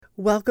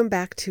Welcome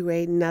back to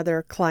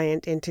another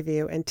client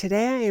interview. And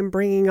today I am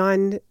bringing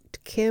on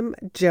Kim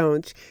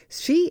Jones.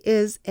 She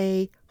is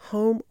a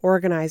home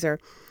organizer.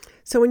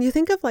 So when you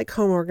think of like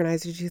home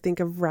organizers, you think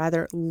of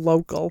rather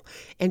local.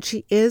 And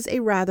she is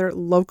a rather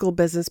local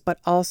business, but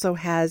also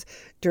has,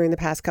 during the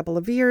past couple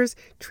of years,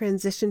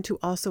 transitioned to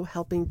also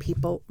helping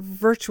people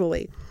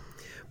virtually.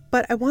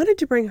 But I wanted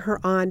to bring her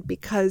on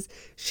because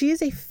she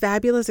is a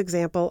fabulous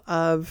example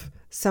of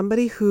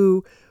somebody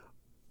who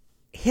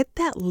hit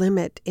that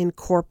limit in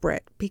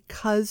corporate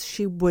because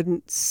she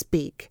wouldn't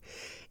speak.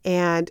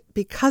 And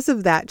because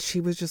of that,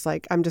 she was just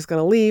like, I'm just going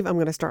to leave. I'm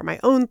going to start my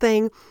own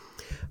thing.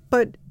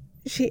 But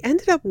she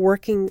ended up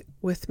working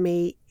with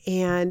me.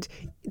 And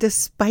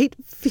despite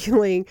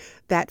feeling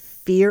that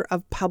fear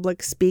of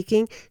public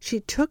speaking,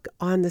 she took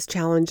on this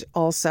challenge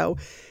also.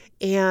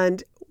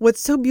 And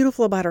what's so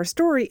beautiful about her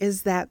story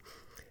is that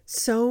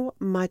so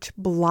much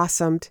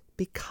blossomed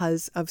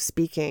because of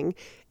speaking.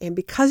 And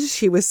because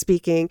she was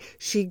speaking,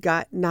 she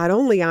got not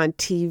only on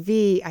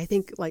TV, I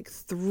think like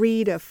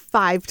 3 to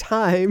 5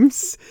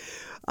 times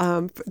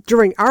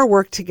during our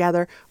work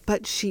together,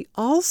 but she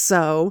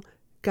also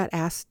got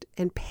asked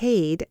and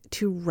paid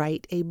to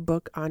write a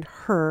book on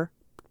her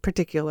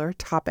particular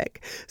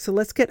topic. So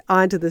let's get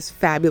on to this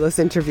fabulous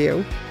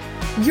interview.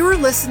 You're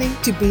listening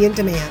to Be in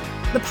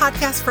Demand, the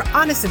podcast for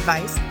honest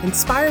advice,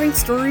 inspiring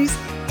stories,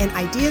 and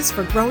ideas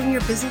for growing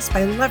your business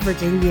by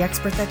leveraging the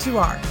expert that you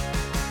are.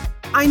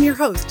 I'm your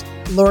host,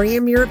 Lori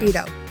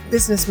Mirabito,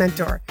 business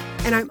mentor,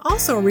 and I'm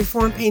also a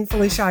reformed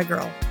painfully shy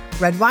girl,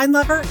 red wine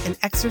lover, and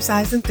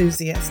exercise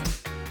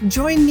enthusiast.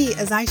 Join me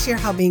as I share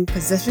how being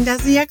positioned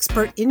as the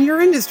expert in your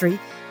industry,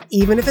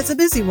 even if it's a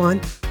busy one,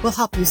 will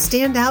help you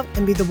stand out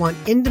and be the one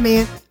in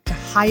demand to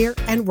hire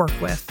and work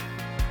with.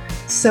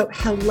 So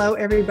hello,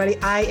 everybody.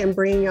 I am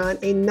bringing on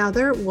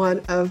another one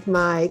of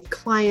my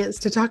clients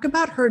to talk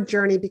about her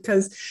journey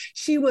because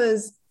she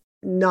was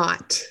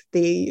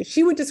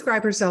she would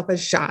describe herself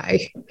as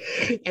shy.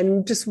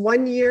 And just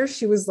one year,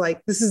 she was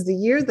like, this is the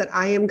year that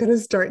I am going to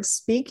start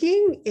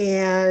speaking.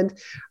 And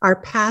our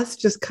paths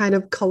just kind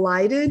of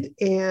collided.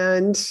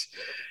 And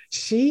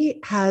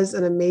she has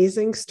an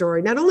amazing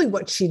story, not only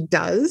what she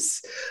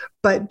does,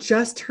 but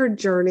just her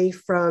journey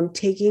from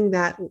taking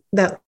that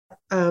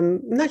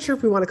I'm not sure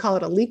if we want to call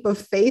it a leap of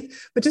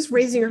faith, but just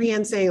raising her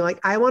hand saying like,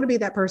 I want to be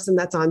that person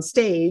that's on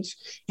stage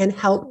and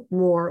help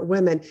more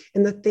women,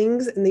 and the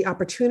things and the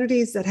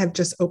opportunities that have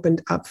just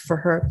opened up for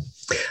her.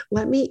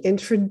 Let me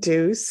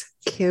introduce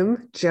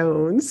Kim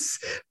Jones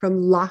from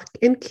Lock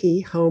and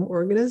Key Home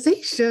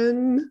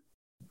Organization.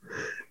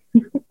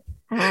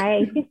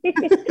 Hi.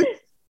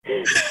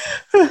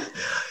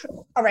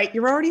 All right,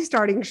 you're already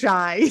starting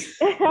shy.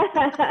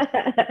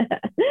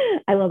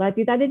 I will not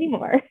do that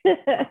anymore.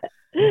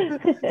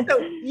 So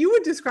you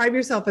would describe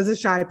yourself as a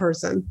shy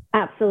person?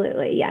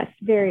 Absolutely, yes.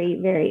 Very,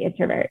 very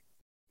introvert.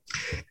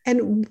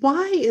 And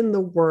why in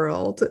the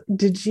world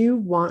did you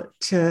want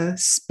to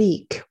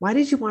speak? Why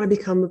did you want to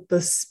become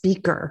the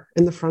speaker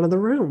in the front of the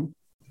room?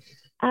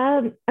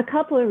 A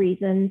couple of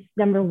reasons.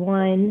 Number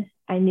one,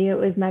 I knew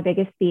it was my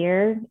biggest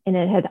fear, and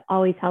it had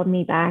always held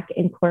me back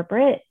in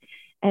corporate.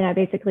 And I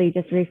basically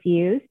just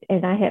refused,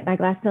 and I hit my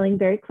glass ceiling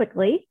very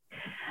quickly.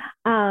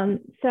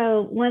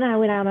 So when I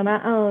went out on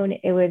my own,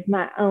 it was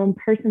my own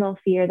personal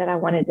fear that I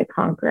wanted to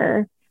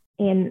conquer.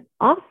 And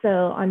also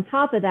on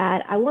top of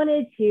that, I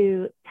wanted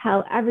to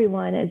tell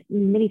everyone, as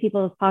many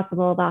people as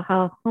possible, about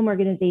how home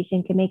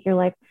organization can make your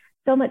life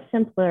so much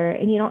simpler,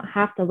 and you don't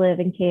have to live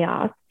in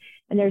chaos.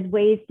 And there's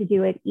ways to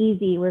do it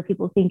easy where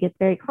people think it's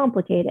very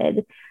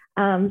complicated.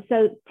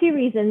 So 2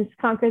 reasons: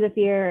 conquer the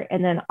fear,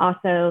 and then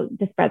also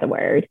to spread the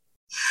word.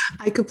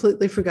 I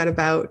completely forgot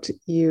about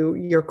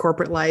your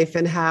corporate life,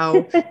 and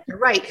how you're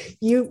right.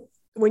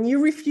 When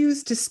you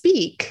refuse to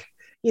speak,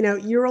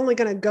 you're only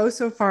going to go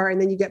so far, and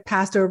then you get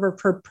passed over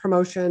for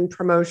promotion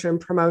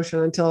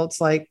until it's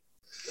like,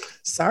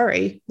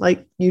 sorry,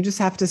 like you just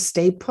have to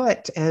stay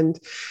put. And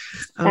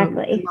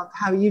Exactly. I love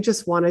how you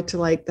just wanted to,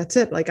 like, that's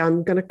it. Like,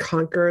 I'm going to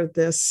conquer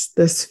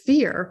this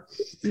fear.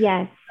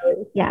 Yes.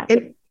 Yeah.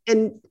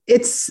 And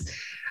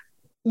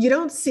you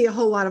don't see a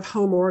whole lot of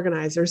home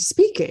organizers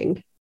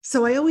speaking.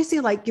 So I always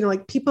say, like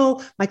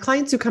people, my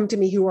clients who come to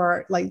me who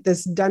are like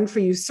this done for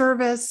you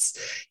service,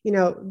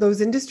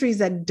 those industries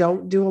that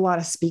don't do a lot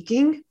of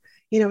speaking,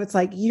 it's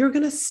like, you're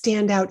going to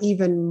stand out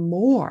even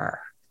more.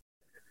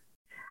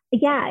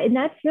 Yeah. And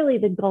that's really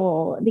the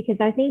goal, because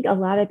I think a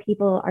lot of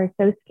people are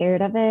so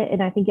scared of it.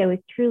 And I think it was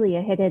truly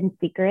a hidden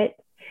secret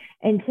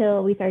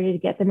until we started to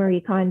get the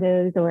Marie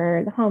Kondos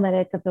or the Home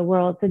Edits of the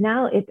world. So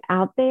now it's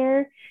out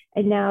there,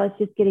 and now it's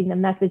just getting the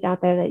message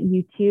out there that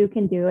you too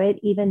can do it,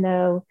 even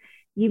though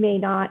you may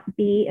not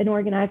be an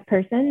organized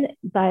person.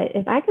 But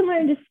if I can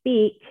learn to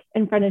speak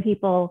in front of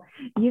people,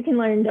 you can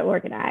learn to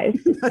organize.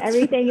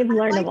 Everything is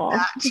learnable.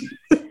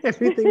 Like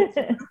everything is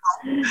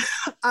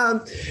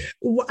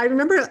learnable. I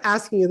remember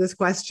asking you this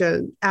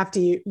question after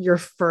your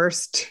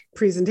first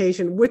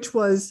presentation, which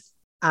was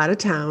out of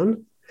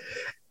town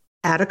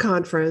at a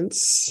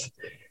conference.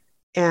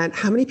 And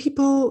how many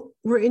people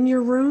were in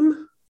your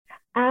room?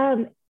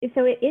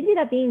 So it ended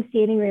up being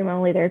standing room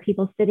only. There are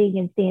people sitting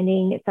and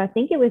standing. So I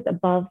think it was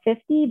above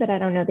 50, but I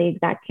don't know the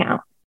exact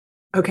count.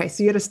 Okay,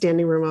 so you had a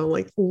standing room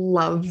only.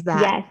 Love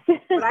that. Yes.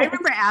 But I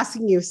remember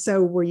asking you,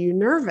 so were you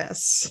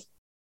nervous?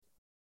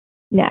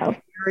 No.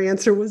 Your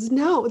answer was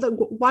no. Like,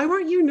 why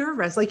weren't you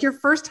nervous? Like your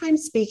first time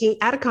speaking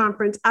at a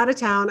conference, out of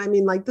town. I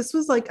mean, like this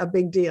was like a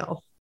big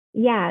deal.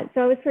 Yeah.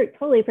 So I was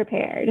totally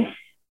prepared.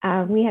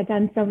 We had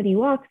done so many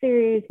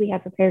walkthroughs. We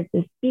had prepared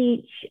the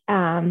speech.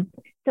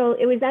 So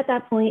it was at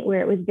that point where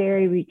it was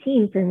very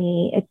routine for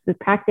me. It's the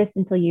practice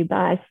until you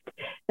bust.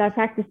 So I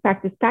practice.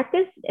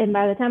 And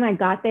by the time I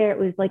got there, it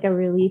was like a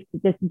relief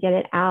to just get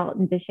it out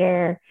and to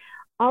share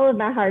all of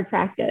my hard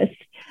practice.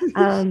 So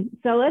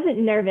I wasn't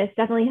nervous,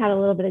 definitely had a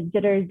little bit of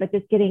jitters, but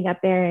just getting up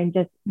there and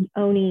just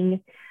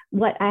owning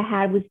what I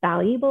had was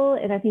valuable.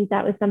 And I think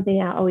that was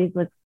something I always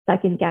was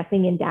second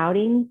guessing and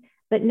doubting,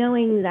 but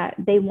knowing that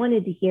they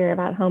wanted to hear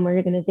about home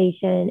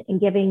organization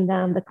and giving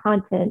them the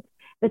content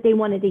that they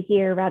wanted to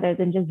hear rather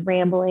than just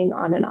rambling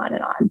on and on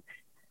and on.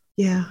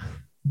 Yeah.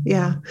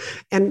 Yeah.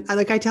 And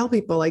like I tell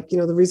people, like,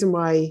 the reason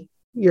why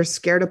you're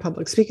scared of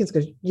public speaking is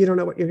because you don't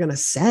know what you're going to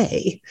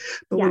say.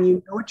 But when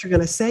you know what you're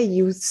going to say,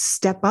 you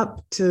step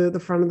up to the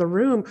front of the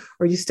room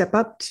or you step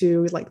up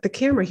to like the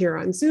camera here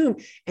on Zoom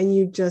and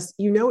you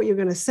know what you're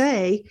going to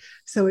say.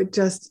 So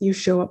you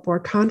show up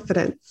more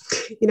confident.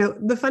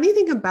 The funny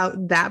thing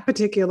about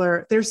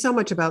there's so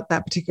much about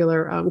that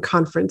particular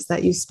conference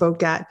that you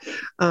spoke at.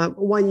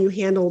 One, you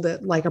handled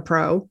it like a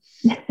pro,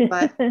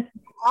 but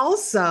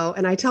also,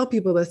 and I tell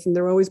people this and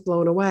they're always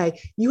blown away,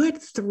 you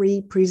had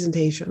 3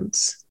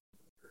 presentations.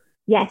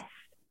 Yes.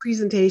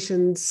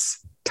 Presentations.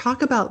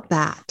 Talk about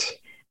that.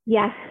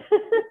 Yeah.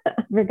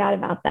 I forgot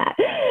about that.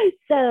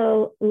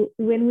 So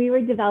when we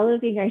were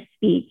developing our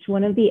speech,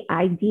 one of the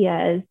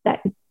ideas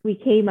that we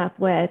came up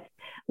with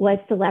was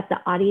to let the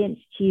audience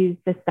choose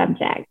the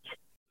subject.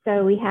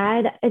 So we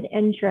had an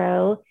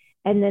intro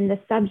and then the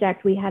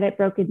subject, we had it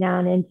broken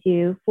down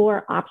into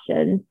 4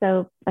 options.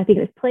 So I think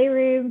it was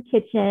playroom,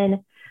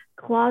 kitchen,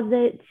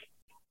 closet,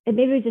 and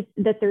maybe it was just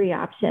the 3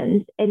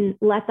 options and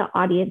let the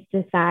audience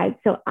decide.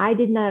 So I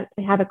did not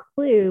have a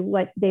clue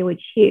what they would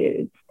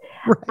choose.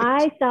 Right.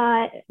 I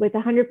thought with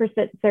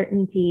 100%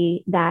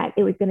 certainty that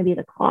it was going to be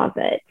the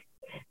closet.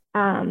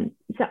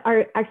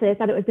 Actually, I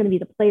thought it was going to be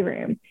the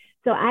playroom.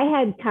 So I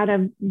had kind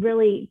of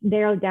really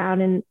narrowed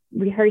down and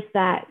rehearsed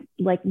that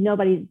like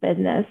nobody's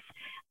business.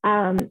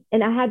 And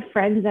I had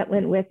friends that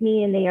went with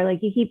me and they are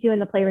like, you keep doing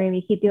the playroom,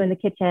 you keep doing the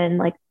kitchen.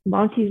 Like,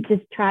 why don't you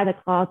just try the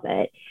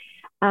closet?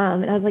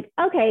 And I was like,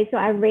 okay. So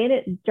I ran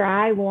it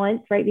dry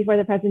once right before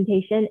the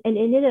presentation and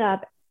ended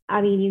up,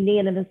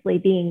 unanimously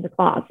being the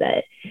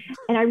closet.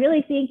 And I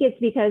really think it's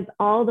because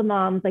all the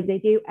moms, like they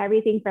do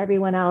everything for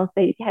everyone else.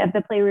 They have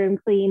the playroom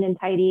clean and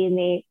tidy and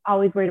they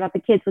always worried about the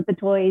kids with the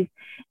toys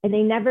and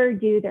they never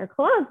do their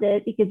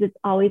closet because it's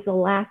always the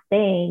last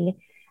thing.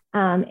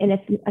 And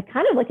it's a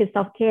kind of like a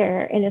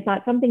self-care and it's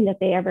not something that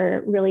they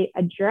ever really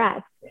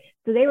address.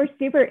 So they were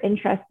super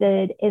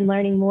interested in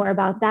learning more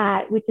about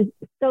that, which is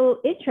so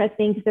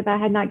interesting because if I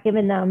had not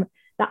given them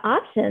the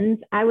options,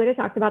 I would have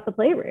talked about the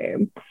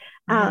playroom.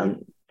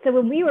 So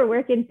when we were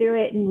working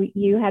through it and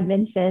you had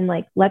mentioned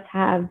like, let's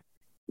have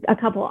a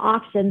couple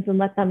options and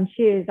let them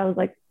choose, I was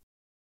like,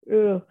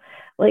 ooh,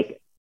 like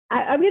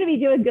I'm going to be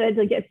doing good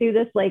to get through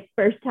this like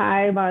first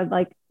time. I was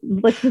like,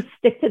 let's just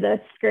stick to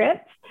the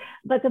script.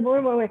 But the more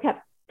and more we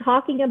kept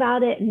talking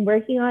about it and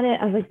working on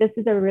it, I was like, this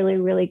is a really,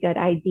 really good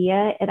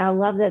idea. And I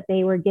love that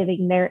they were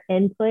giving their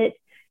input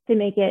to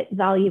make it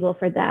valuable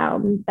for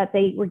them, that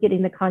they were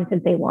getting the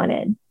content they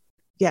wanted.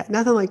 Yeah,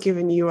 nothing like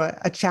giving you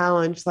a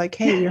challenge like,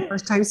 hey, your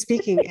first time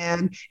speaking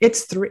and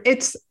it's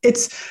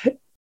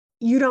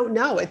you don't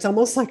know. It's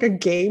almost like a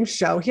game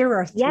show. Here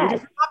are 3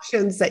 different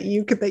options that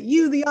you,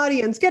 the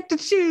audience, get to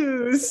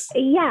choose.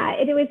 Yeah,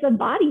 and it was the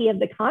body of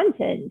the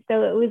content.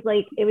 So it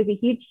was a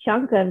huge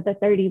chunk of the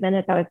 30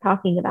 minutes I was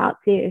talking about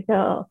too.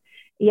 So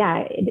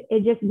yeah,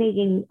 it just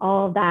making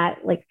all of that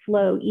like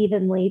flow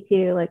evenly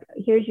to like,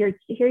 here's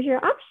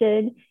your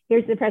option.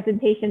 Here's the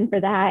presentation for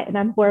that. And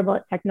I'm horrible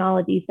at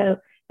technology. So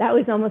that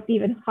was almost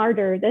even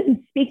harder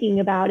than speaking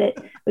about it,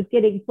 was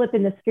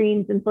flipping the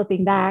screens and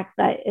flipping back,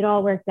 but it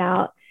all worked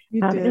out.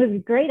 It was a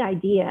great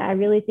idea. I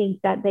really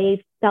think that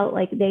they felt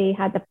like they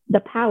had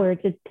the power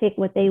to pick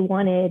what they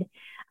wanted.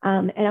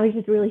 And I was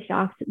just really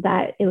shocked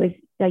that it was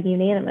a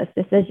unanimous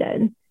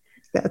decision.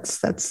 That's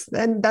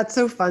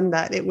so fun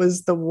that it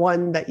was the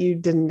one that you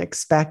didn't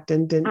expect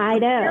and didn't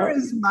care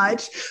as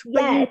much.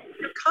 But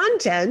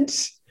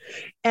content.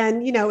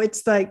 And,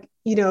 it's like,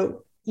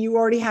 you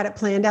already had it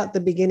planned out the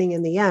beginning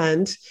and the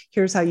end.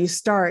 Here's how you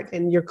start.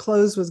 And your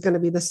close was going to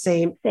be the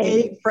same.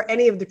 For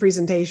any of the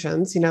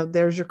presentations.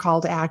 There's your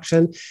call to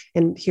action.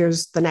 And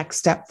here's the next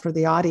step for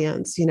the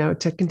audience,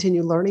 to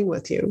continue learning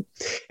with you.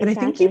 And exactly.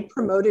 I think you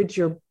promoted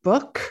your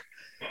book.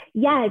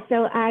 Yeah.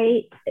 So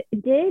I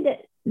did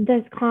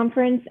this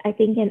conference, I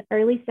think in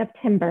early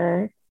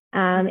September.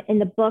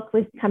 And the book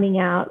was coming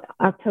out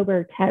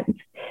October 10th.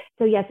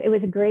 So yes, it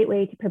was a great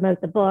way to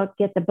promote the book,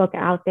 get the book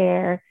out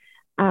there.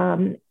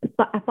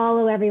 I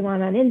follow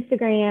everyone on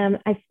Instagram.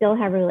 I still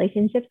have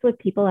relationships with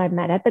people I've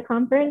met at the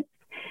conference,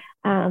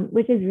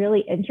 which is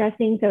really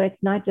interesting. So it's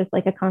not just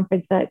like a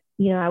conference that,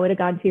 I would have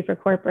gone to for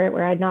corporate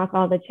where I'd knock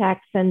all the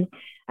checks and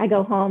I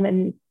go home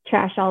and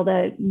trash all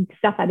the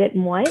stuff I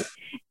didn't want.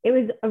 It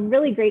was a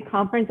really great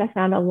conference. I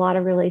found a lot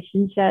of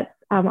relationships,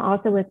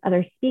 also with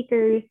other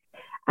speakers.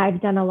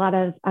 I've done a lot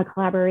of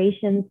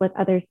collaborations with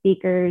other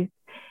speakers,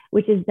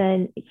 which has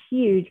been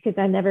huge because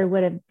I never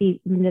would have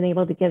been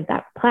able to give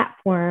that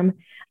platform.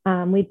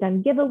 We've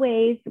done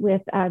giveaways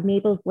with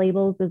Mabel's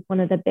Labels is one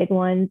of the big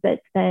ones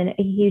that's been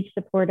a huge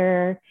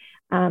supporter.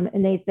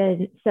 And they've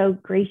been so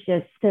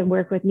gracious to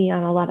work with me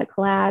on a lot of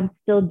collabs,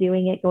 still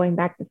doing it, going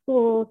back to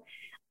school.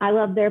 I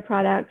love their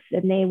products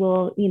and they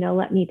will,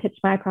 let me pitch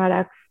my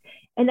products.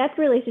 And that's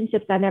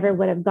relationships I never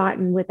would have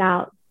gotten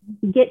without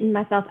getting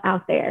myself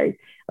out there,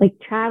 like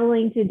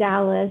traveling to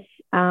Dallas,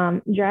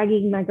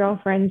 dragging my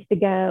girlfriends to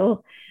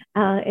go,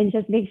 and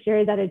just make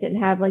sure that I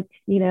didn't have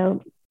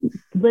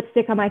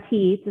lipstick on my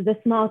teeth, the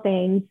small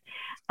things,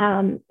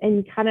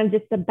 and kind of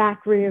just the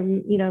back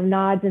room,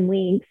 nods and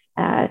winks.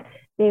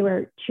 They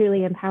were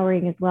truly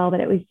empowering as well,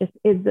 but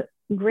it's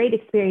a great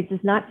experience.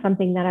 It's not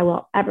something that I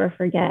will ever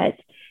forget.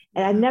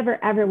 And I never,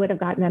 ever would have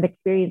gotten that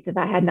experience if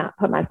I had not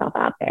put myself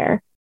out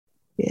there.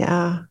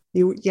 Yeah.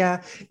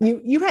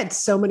 You had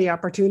so many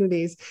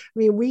opportunities. I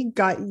mean, we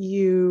got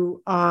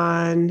you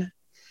some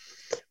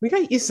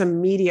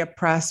media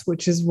press,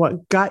 which is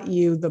what got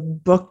you the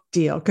book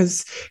deal,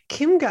 because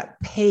Kim got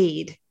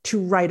paid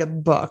to write a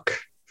book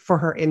for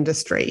her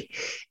industry.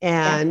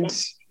 And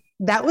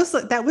that was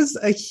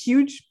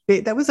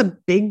a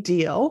big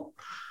deal.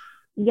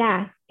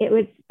 Yeah, it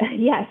was.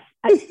 Yes.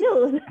 I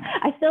still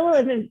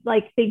am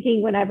like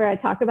thinking whenever I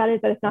talk about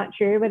it, but it's not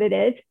true, but it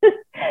is.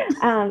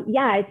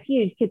 Yeah, it's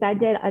huge because I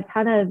did a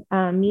ton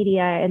of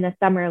media in the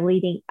summer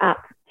leading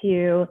up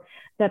to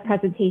the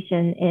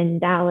presentation in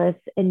Dallas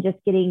and just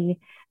getting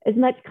as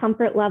much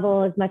comfort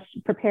level, as much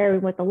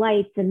prepared with the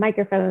lights and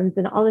microphones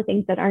and all the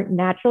things that aren't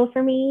natural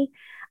for me.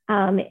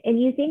 And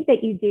you think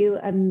that you do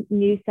a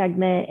news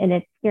segment and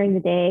it's during the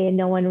day and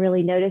no one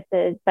really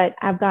notices, but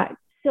I've got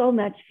so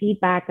much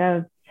feedback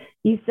of,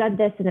 you said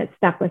this and it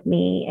stuck with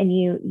me. And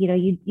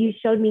you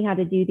showed me how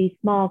to do these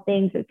small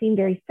things that seem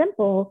very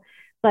simple,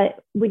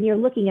 but when you're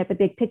looking at the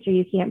big picture,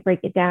 you can't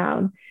break it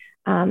down.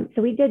 So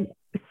we did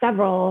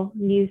several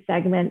news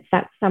segments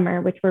that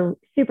summer, which were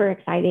super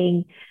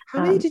exciting.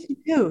 How many did you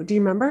do? Do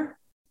you remember?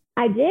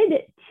 I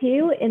did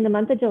 2 in the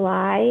month of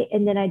July,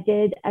 and then I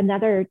did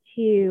another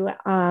 2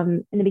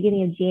 in the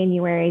beginning of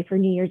January for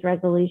New Year's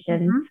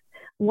resolutions,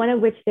 one of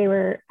which they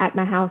were at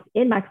my house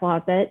in my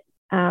closet,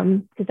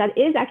 because that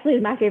is actually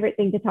my favorite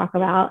thing to talk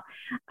about.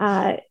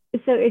 So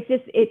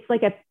it's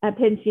like a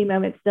pinchy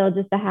moment still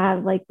just to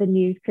have like the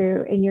news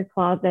crew in your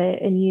closet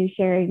and you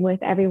sharing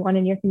with everyone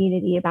in your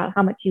community about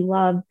how much you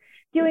love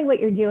doing what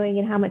you're doing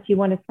and how much you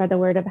want to spread the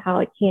word of how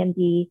it can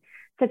be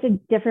such a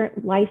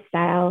different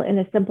lifestyle and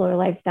a simpler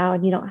lifestyle,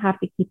 and you don't have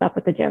to keep up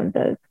with the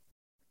Joneses.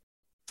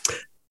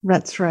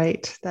 That's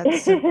right.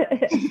 That's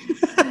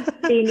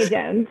being a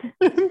Jones.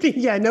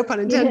 Yeah, no pun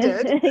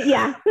intended.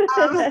 Yeah.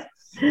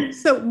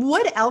 So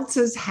what else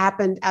has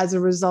happened as a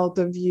result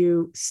of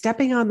you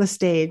stepping on the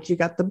stage? You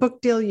got the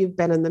book deal, you've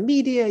been in the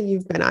media,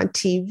 you've been on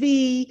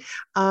TV.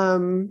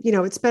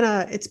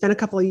 It's been a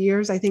couple of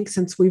years, I think,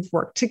 since we've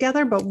worked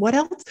together, but what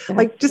else?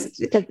 Like just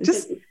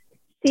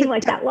seem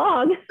like that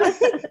long.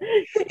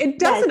 It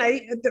doesn't,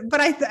 yes.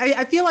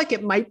 I feel like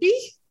it might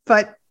be,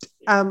 but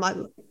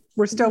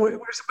we're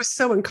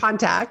so in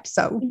contact.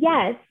 So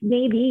yes,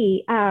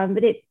 maybe.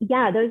 But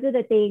those are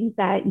the things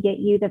that get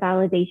you the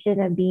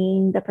validation of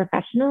being the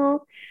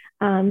professional.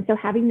 So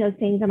having those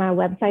things on my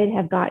website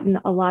have gotten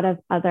a lot of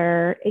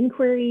other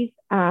inquiries.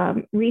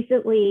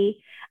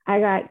 Recently,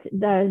 I got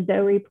the Zoe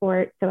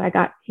report. So I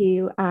got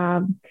to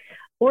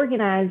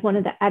organize one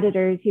of the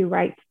editors who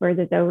writes for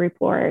the Zoe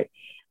report,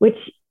 which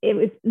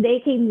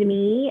they came to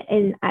me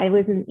and I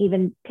wasn't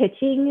even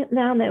pitching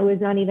them. It was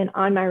not even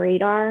on my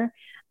radar.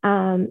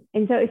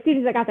 And so as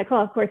soon as I got the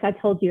call, of course, I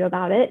told you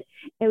about it.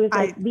 It was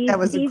like, that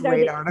was a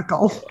great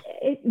article.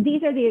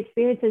 These are the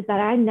experiences that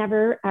I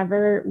never,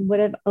 ever would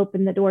have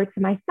opened the door to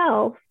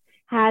myself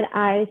had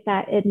I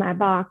sat in my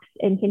box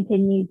and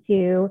continued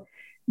to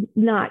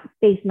not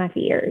face my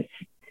fears.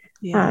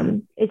 Yeah.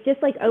 It's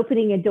just like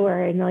opening a door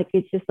and like,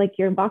 it's just like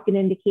you're walking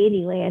into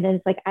Candyland. And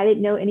it's like, I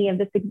didn't know any of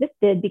this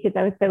existed because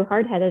I was so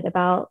hard-headed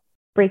about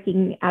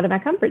breaking out of my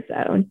comfort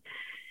zone.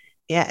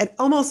 Yeah. It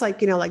almost like,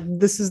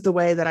 this is the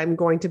way that I'm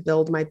going to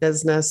build my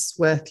business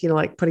with,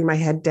 like putting my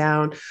head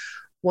down,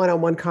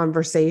 one-on-one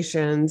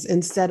conversations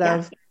instead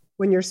of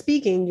when you're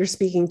speaking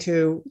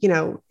to,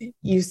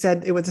 you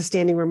said it was a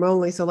standing room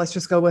only. So let's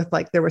just go with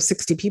like, there were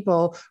 60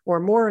 people or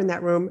more in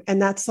that room. And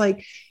that's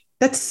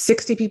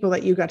 60 people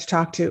that you got to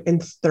talk to in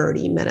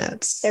 30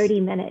 minutes. 30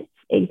 minutes.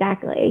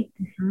 Exactly.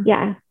 Mm-hmm.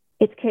 Yeah.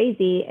 It's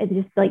crazy. And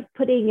just like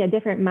putting a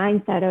different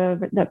mindset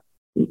of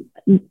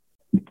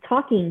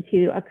talking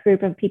to a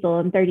group of people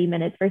in 30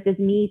 minutes versus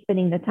me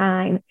spending the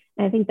time.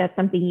 And I think that's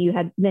something you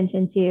had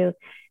mentioned too,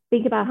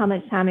 think about how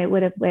much time it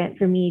would have went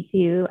for me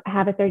to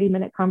have a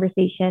 30-minute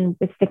conversation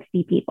with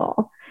 60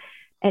 people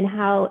and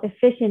how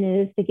efficient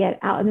it is to get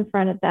out in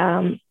front of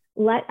them,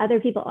 let other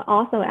people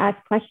also ask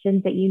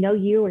questions that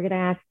you were going to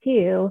ask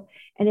too.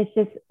 And it's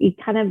just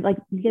kind of like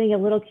getting a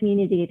little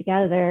community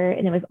together,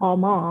 and it was all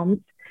moms.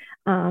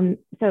 So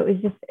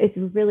it's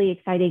really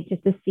exciting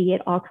just to see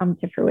it all come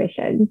to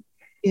fruition.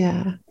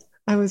 Yeah.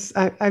 I'm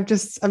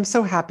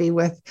so happy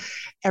with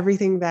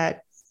everything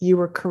that you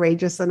were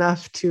courageous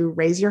enough to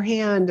raise your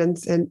hand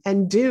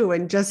and do,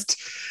 and just,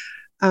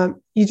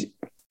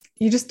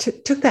 you just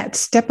took that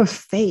step of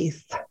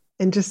faith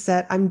and just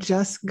said, I'm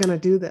just going to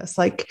do this.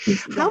 Like,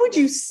 how would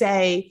you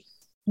say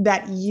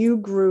that you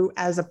grew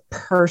as a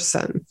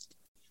person?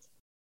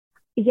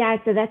 Yeah,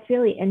 so that's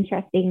really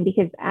interesting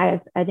because as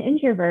an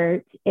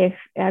introvert, if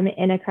I'm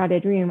in a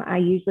crowded room, I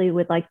usually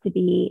would like to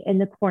be in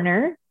the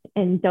corner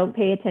and don't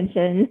pay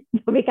attention,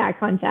 don't make eye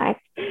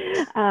contact,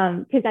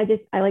 because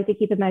I like to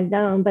keep in my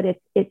zone. But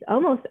it's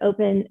almost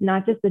opened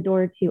not just the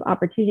door to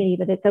opportunity,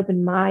 but it's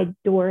opened my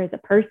door as a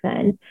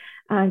person,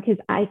 because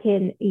I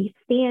can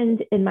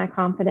stand in my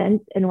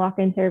confidence and walk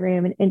into a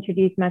room and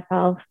introduce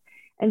myself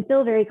and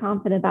feel very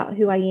confident about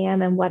who I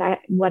am and what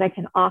I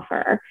can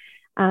offer.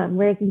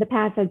 Whereas in the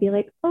past, I'd be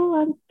like, oh,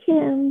 I'm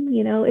Kim,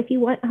 if you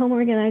want home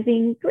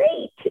organizing,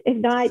 great. If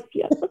not,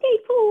 okay,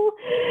 cool.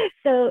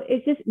 So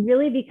it's just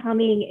really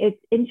it's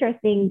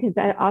interesting because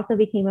I also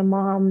became a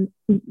mom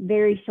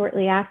very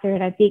shortly after.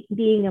 And I think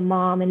being a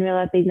mom and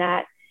realizing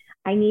that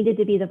I needed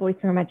to be the voice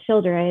for my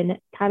children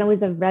kind of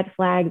was a red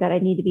flag that I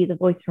need to be the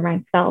voice for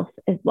myself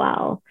as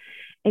well.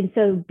 And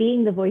so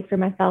being the voice for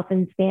myself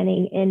and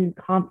standing in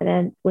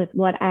confidence with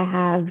what I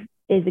have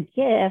is a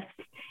gift.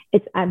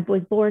 I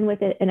was born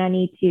with it, and I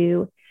need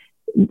to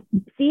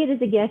see it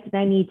as a gift,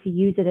 and I need to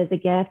use it as a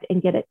gift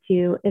and get it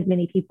to as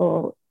many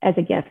people as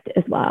a gift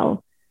as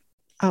well.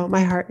 Oh,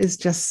 my heart is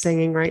just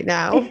singing right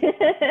now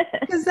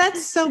because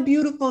that's so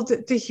beautiful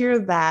to hear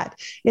that.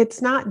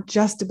 It's not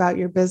just about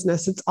your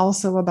business. It's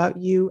also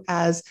about you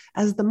as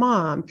the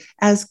mom,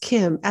 as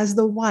Kim, as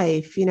the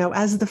wife,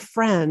 as the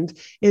friend,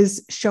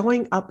 is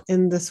showing up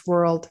in this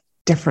world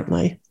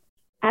differently.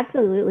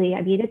 Absolutely.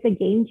 I mean, it's a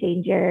game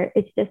changer.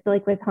 It's just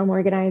like with home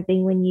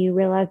organizing, when you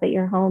realize that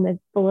your home is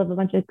full of a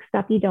bunch of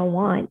stuff you don't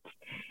want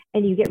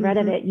and you get rid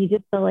of it, you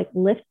just feel like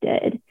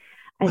lifted.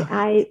 And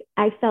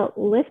I felt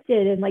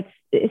lifted and like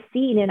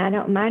seen, and I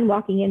don't mind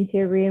walking into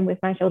a room with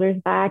my shoulders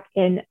back.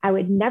 And I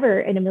would never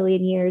in a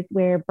million years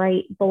wear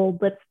bright,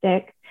 bold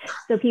lipstick.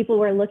 So people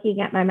were looking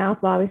at my mouth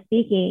while I was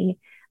speaking.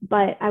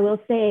 But I will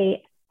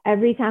say,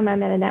 every time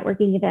I'm at a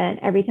networking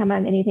event, every time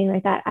I'm anything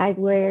like that, I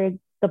wear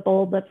the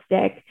bold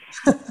lipstick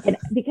and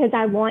because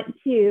I want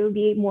to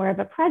be more of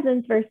a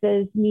presence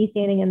versus me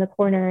standing in the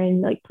corner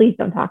and like, please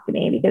don't talk to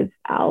me because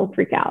I'll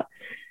freak out.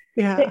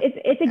 Yeah. So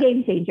it's a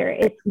game changer.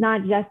 It's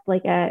not just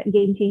like a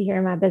game changer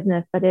in my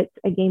business, but it's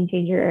a game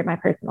changer in my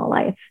personal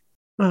life.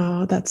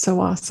 Oh, that's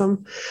so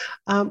awesome.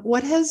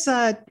 What's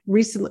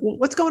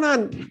going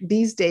on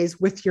these days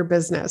with your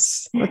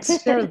business?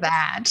 Let's share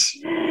that.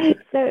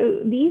 So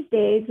these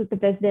days with the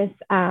business,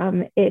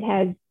 it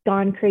has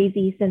gone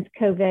crazy since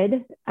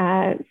COVID.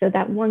 So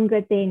that one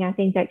good thing I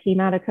think that came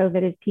out of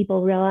COVID is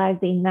people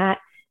realizing that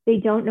they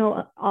don't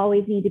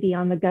always need to be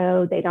on the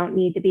go. They don't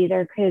need to be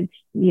their kids,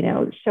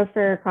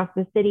 chauffeur across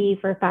the city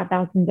for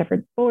 5,000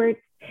 different sports,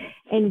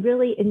 and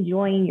really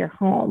enjoying your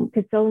home.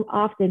 Because so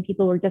often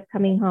people were just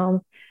coming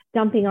home,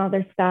 dumping all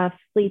their stuff,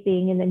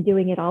 sleeping, and then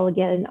doing it all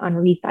again on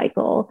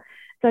recycle.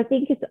 So I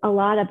think it's a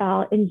lot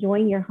about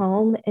enjoying your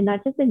home, and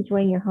not just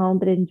enjoying your home,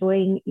 but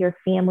enjoying your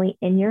family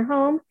in your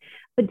home,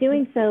 but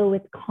doing so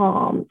with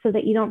calm so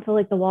that you don't feel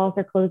like the walls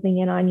are closing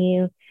in on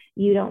you.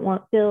 You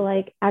don't feel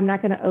like I'm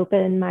not going to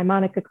open my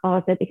Monica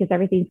closet because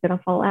everything's going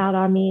to fall out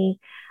on me.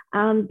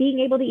 Being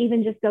able to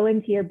even just go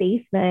into your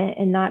basement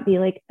and not be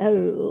like,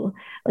 oh,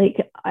 like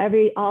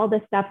all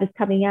the stuff is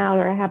coming out,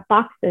 or I have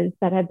boxes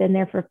that have been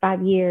there for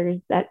 5 years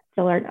that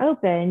still aren't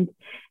opened.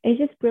 And it's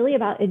just really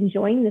about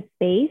enjoying the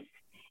space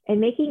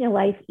and making a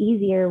life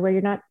easier where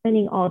you're not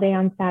spending all day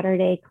on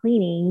Saturday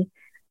cleaning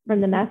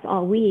from the mess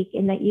all week,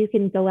 and that you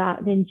can go out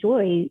and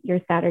enjoy your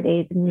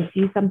Saturdays and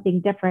do something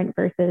different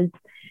versus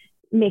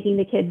making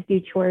the kids do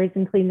chores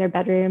and clean their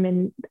bedroom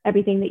and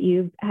everything that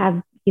you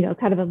have,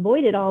 kind of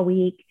avoided all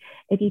week.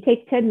 If you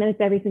take 10 minutes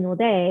every single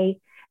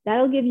day,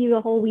 that'll give you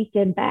a whole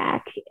weekend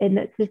back. And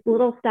it's just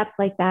little steps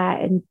like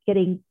that, and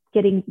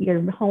getting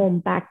your home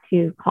back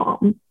to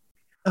calm.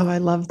 Oh, I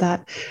love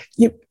that.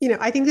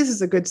 I think this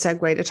is a good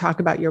segue to talk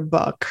about your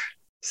book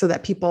so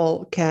that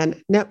people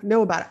can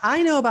know about it.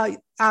 I know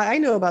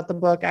about the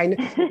book. I know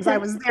because I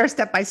was there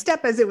step by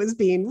step as it was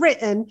being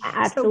written.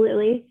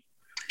 Absolutely.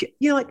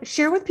 So,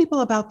 share with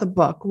people about the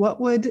book. What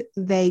would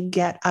they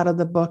get out of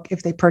the book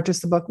if they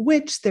purchase the book,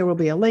 which there will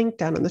be a link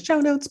down in the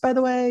show notes, by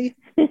the way.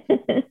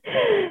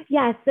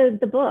 Yeah. So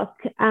the book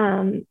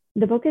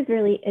is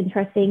really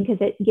interesting because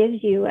it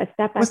gives you a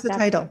step-by-step. What's the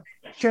title?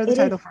 Share the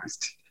title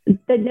first.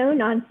 The No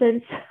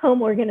Nonsense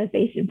Home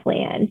Organization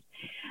Plan.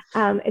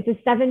 It's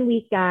a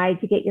 7-week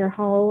guide to get your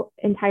whole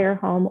entire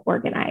home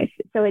organized.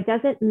 So it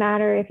doesn't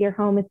matter if your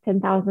home is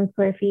 10,000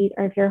 square feet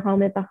or if your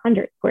home is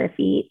 100 square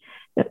feet,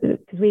 because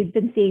we've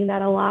been seeing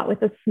that a lot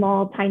with a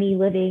small, tiny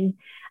living.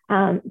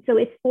 So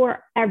it's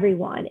for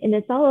everyone. And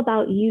it's all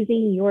about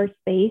using your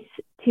space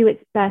to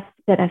its best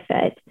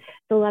benefit.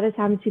 So a lot of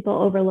times people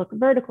overlook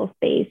vertical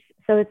space.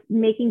 So it's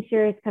making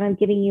sure it's kind of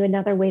giving you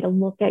another way to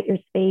look at your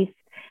space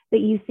that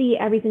you see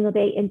every single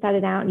day inside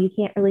and out, and you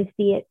can't really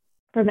see it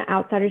from the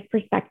outsider's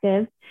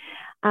perspective.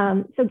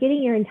 So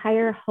getting your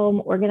entire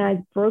home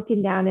organized,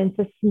 broken down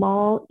into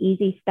small,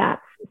 easy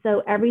steps.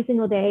 So every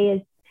single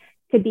day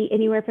could be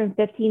anywhere from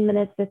 15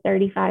 minutes to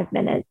 35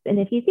 minutes. And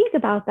if you think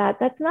about that,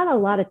 that's not a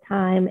lot of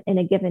time in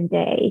a given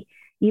day.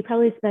 You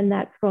probably spend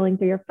that scrolling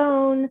through your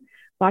phone,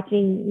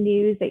 watching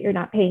news that you're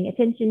not paying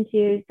attention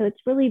to. So it's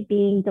really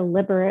being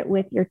deliberate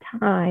with your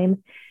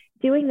time,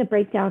 doing the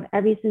breakdown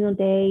every single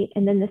day.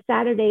 And then the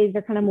Saturdays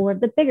are kind of more of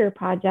the bigger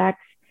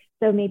projects.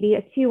 So maybe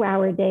a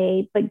 2-hour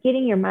day, but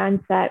getting your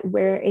mindset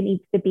where it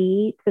needs to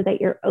be so that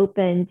you're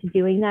open to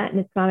doing that. And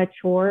it's not a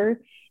chore.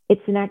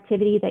 It's an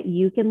activity that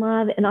you can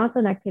love and also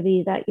an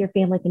activity that your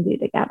family can do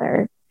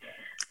together.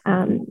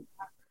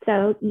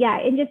 So yeah,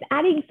 and just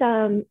adding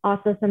some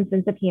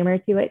sense of humor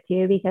to it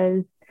too,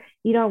 because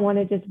you don't want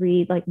to just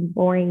read like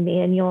boring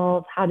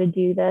manuals, how to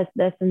do this,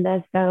 this, and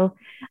this. So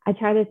I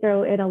try to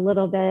throw in a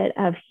little bit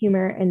of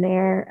humor in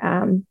there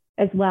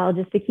as well,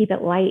 just to keep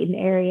it light and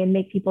airy and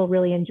make people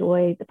really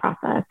enjoy the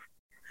process.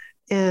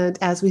 And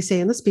as we say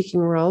in the speaking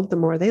world, the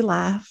more they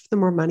laugh, the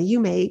more money you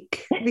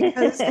make,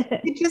 because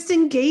it just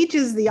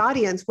engages the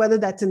audience, whether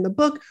that's in the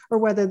book or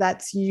whether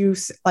that's you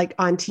like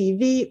on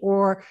TV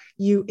or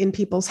you in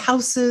people's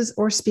houses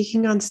or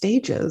speaking on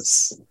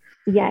stages.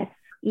 Yes.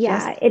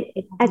 Yeah.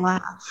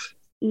 Laugh.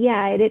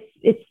 Yeah,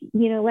 it's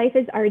life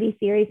is already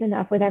serious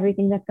enough with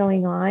everything that's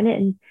going on,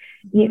 and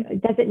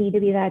it doesn't need to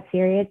be that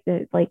serious.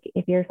 It's like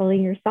if you're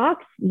folding your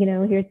socks,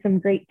 here's some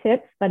great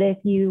tips. But if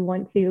you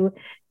want to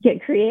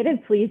get creative,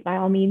 please by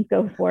all means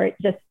go for it.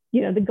 Just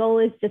the goal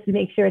is just to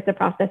make sure it's a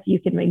process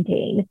you can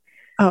maintain.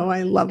 Oh,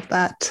 I love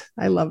that.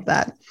 I love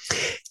that.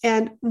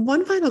 And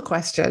one final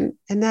question,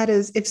 and that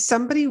is, if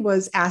somebody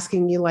was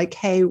asking you like,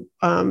 hey,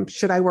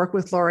 should I work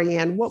with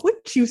Lori-Ann, what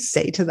would you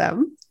say to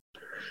them?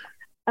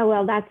 Oh,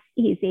 well, that's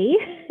easy.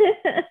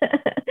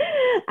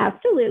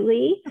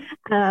 Absolutely.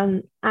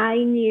 I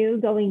knew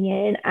going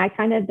in, I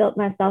kind of built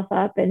myself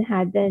up and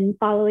had been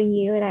following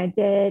you. And I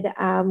did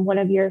one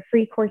of your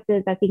free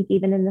courses, I think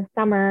even in the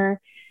summer,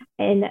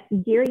 and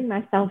gearing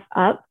myself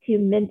up to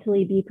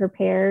mentally be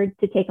prepared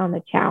to take on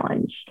the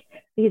challenge.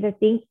 Because I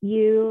think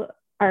you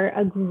are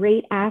a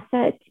great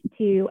asset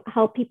to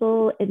help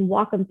people and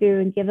walk them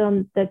through and give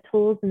them the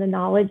tools and the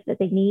knowledge that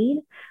they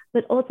need.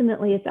 But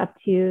ultimately, it's up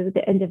to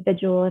the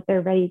individual if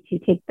they're ready to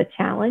take the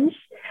challenge.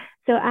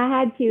 So I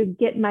had to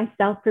get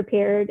myself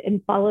prepared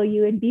and follow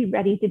you and be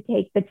ready to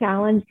take the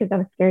challenge because I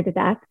was scared to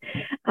death.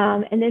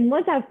 And then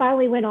once I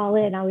finally went all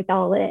in, I was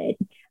all in.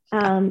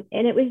 And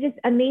it was just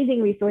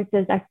amazing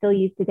resources I still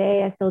use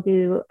today. I still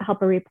do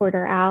help a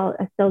reporter out.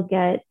 I still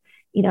get,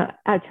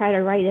 I try to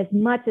write as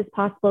much as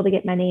possible to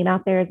get my name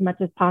out there as much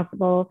as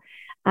possible.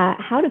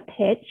 How to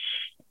pitch,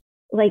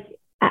 like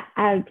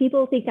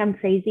people think I'm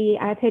crazy.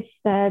 I pitched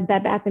the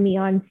Bed Bath &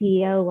 Beyond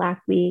CEO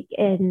last week,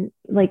 and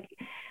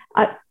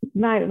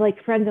my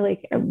friends are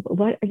like,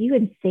 what, are you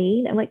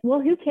insane? I'm like,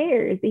 well, who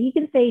cares? He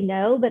can say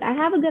no, but I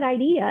have a good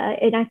idea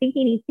and I think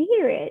he needs to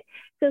hear it.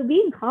 So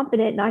being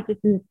confident, not just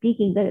in the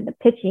speaking, but in the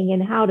pitching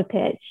and how to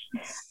pitch.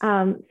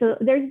 So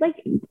there's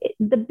like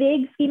the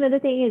big scheme of the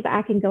thing is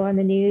I can go on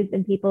the news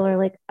and people are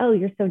like, oh,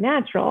 you're so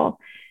natural,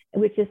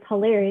 which is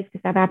hilarious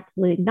because I'm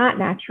absolutely not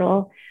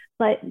natural.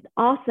 But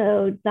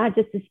also not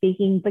just the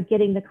speaking, but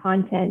getting the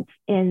content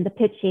and the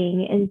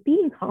pitching and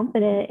being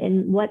confident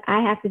in what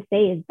I have to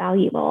say is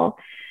valuable.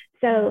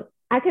 So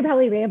I could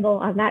probably ramble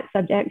on that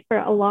subject for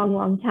a long,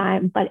 long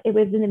time, but it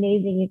was an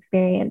amazing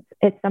experience.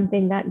 It's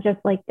something that just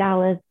like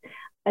Dallas,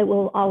 it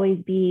will always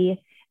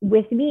be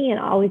with me and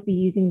always be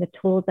using the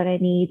tools that I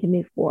need to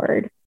move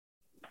forward.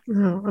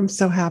 Oh, I'm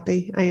so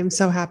happy. I am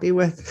so happy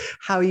with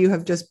how you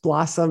have just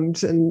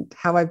blossomed and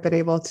how I've been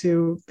able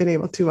to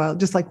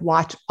just like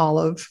watch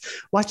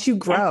you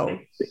grow.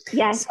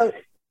 Yes. So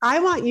I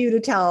want you to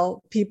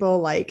tell people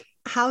like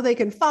how they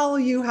can follow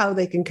you, how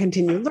they can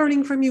continue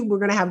learning from you. We're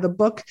going to have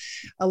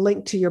a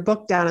link to your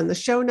book down in the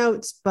show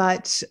notes,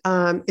 but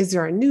is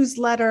there a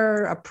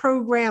newsletter, a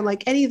program,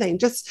 like anything?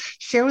 Just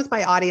share with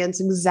my audience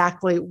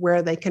exactly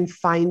where they can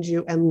find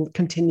you and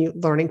continue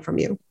learning from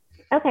you.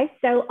 Okay,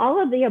 so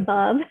all of the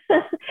above.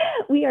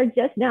 We are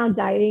just now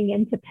diving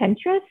into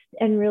Pinterest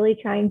and really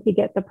trying to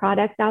get the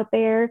products out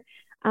there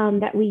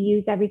that we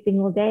use every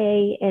single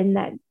day, and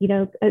that,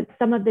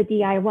 some of the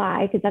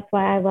DIY, because that's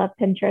why I love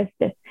Pinterest.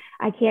 If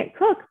I can't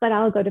cook, but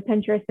I'll go to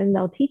Pinterest and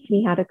they'll teach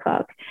me how to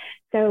cook.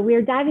 So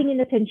we're diving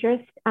into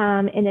Pinterest,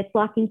 and it's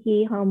Lock and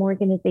Key Home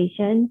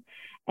Organization.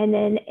 And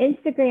then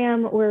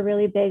Instagram, we're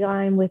really big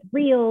on with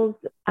Reels,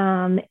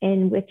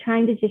 and with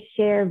trying to just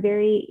share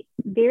very,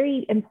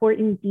 very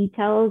important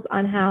details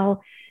on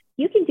how,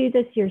 you can do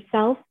this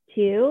yourself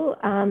too.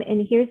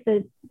 And here's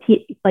the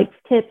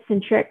tips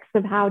and tricks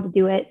of how to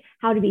do it,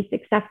 how to be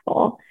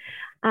successful.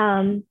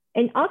 And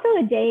also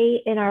a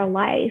day in our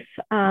life.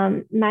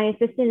 My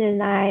assistant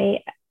and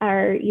I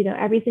are,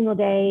 every single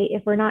day,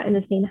 if we're not in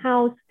the same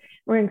house,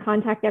 we're in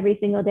contact every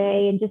single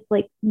day, and just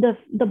like the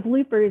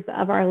bloopers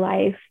of our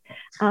life.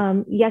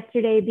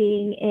 Yesterday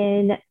being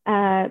in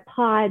a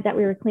pod that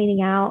we were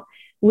cleaning out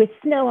with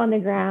snow on the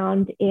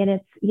ground, and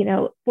it's,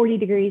 40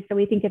 degrees. So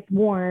we think it's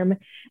warm.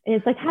 And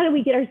it's like, how do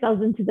we get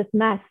ourselves into this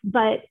mess?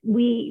 But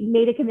we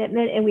made a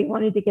commitment and we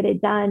wanted to get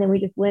it done. And we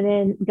just went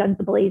in guns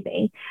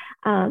blazing.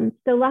 So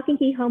Lock and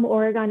Key Home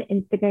Org on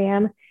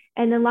Instagram,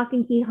 and then Lock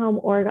and Key Home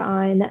Org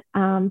on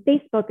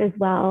Facebook as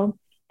well.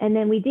 And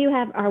then we do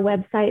have our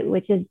website,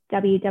 which is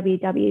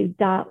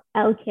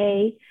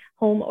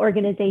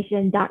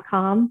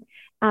www.lkhomeorganization.com.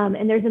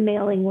 And there's a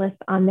mailing list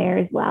on there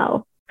as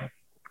well.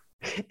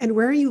 And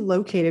where are you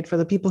located for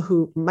the people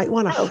who might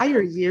want to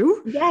hire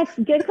you? Yes,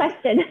 good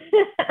question.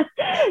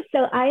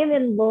 So I am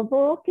in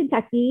Louisville,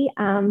 Kentucky,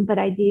 but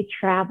I do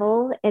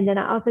travel, and then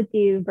I also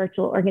do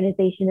virtual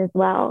organization as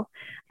well.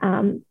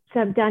 So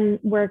I've done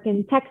work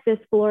in Texas,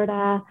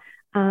 Florida,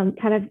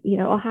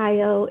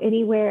 Ohio,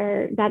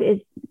 anywhere that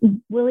is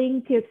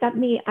willing to accept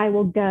me, I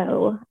will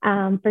go,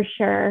 for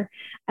sure.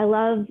 I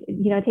love,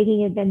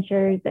 taking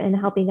adventures and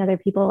helping other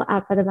people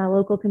outside of my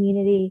local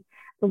community.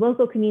 The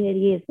local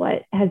community is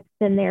what has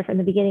been there from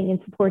the beginning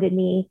and supported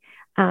me.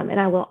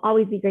 And I will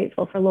always be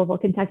grateful for Louisville,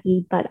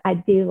 Kentucky, but I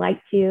do like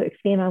to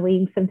expand my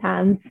wings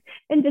sometimes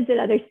and visit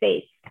other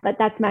states. But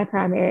that's my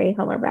primary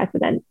home of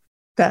residence.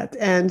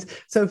 And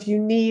so if you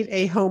need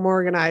a home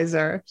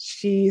organizer,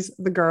 she's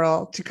the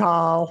girl to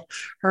call,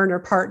 her and her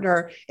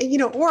partner.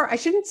 And, or I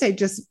shouldn't say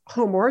just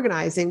home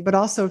organizing, but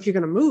also if you're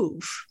going to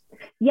move.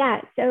 Yeah.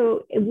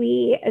 So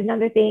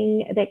another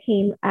thing that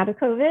came out of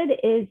COVID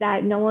is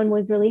that no one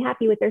was really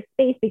happy with their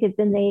space, because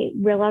then they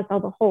realized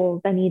all the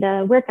holes. I need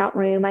a workout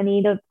room. I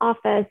need an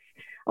office.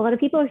 A lot of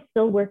people are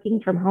still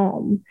working from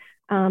home.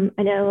 I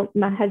know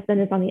my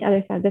husband is on the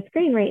other side of the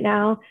screen right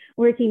now,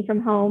 working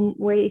from home,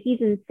 where he's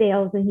in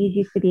sales and he's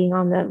used to being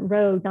on the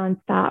road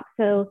nonstop.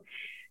 So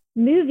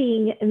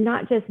moving,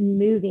 not just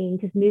moving,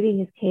 because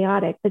moving is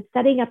chaotic, but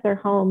setting up their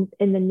homes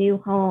in the new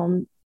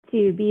home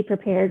to be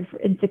prepared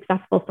and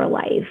successful for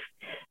life.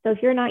 So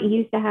if you're not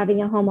used to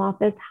having a home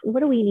office,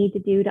 what do we need to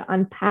do to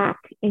unpack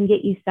and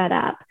get you set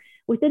up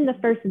within the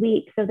first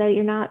week, so that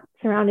you're not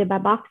surrounded by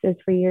boxes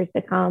for years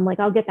to come? Like,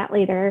 I'll get that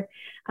later.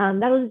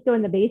 That'll just go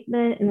in the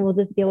basement and we'll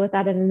just deal with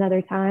that at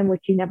another time,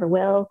 which you never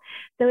will.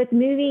 So it's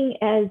moving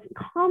as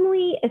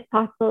calmly as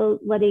possible,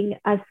 letting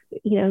us,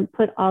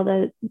 put all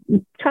the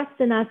trust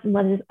in us and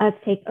letting us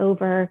take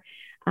over,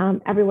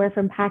 everywhere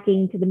from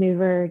packing to the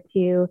mover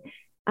to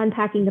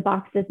unpacking the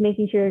boxes,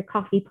 making sure your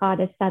coffee pot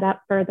is set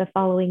up for the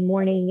following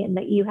morning, and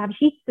that you have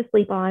sheets to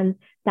sleep on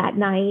that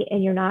night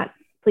and you're not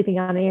sleeping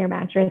on an air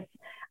mattress,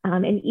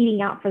 and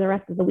eating out for the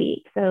rest of the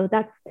week. So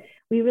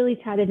we really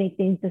try to make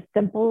things as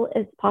simple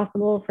as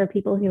possible for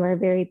people who are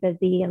very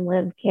busy and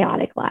live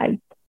chaotic lives.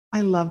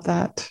 I love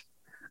that.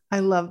 I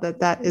love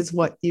that that is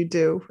what you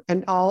do,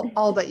 and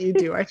all that you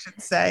do, I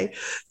should say.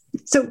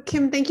 So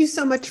Kim, thank you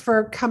so much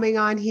for coming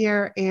on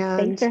here and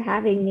thanks for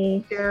having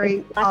me.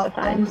 Sharing lots of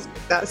fun.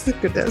 That's the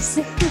goodness.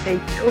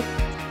 Thank you.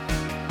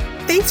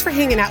 Thanks for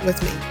hanging out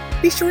with me.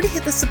 Be sure to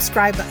hit the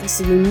subscribe button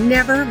so you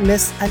never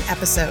miss an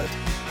episode.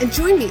 And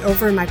join me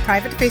over in my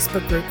private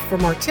Facebook group for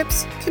more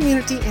tips,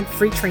 community, and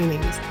free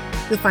trainings.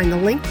 You'll find the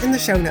link in the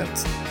show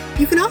notes.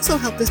 You can also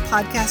help this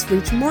podcast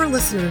reach more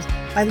listeners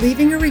by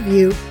leaving a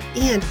review.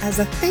 And as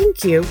a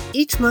thank you,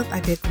 each month I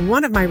pick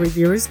one of my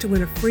reviewers to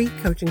win a free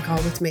coaching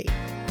call with me.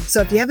 So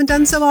if you haven't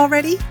done so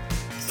already,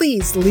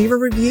 please leave a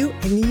review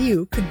and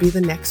you could be the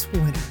next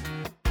winner.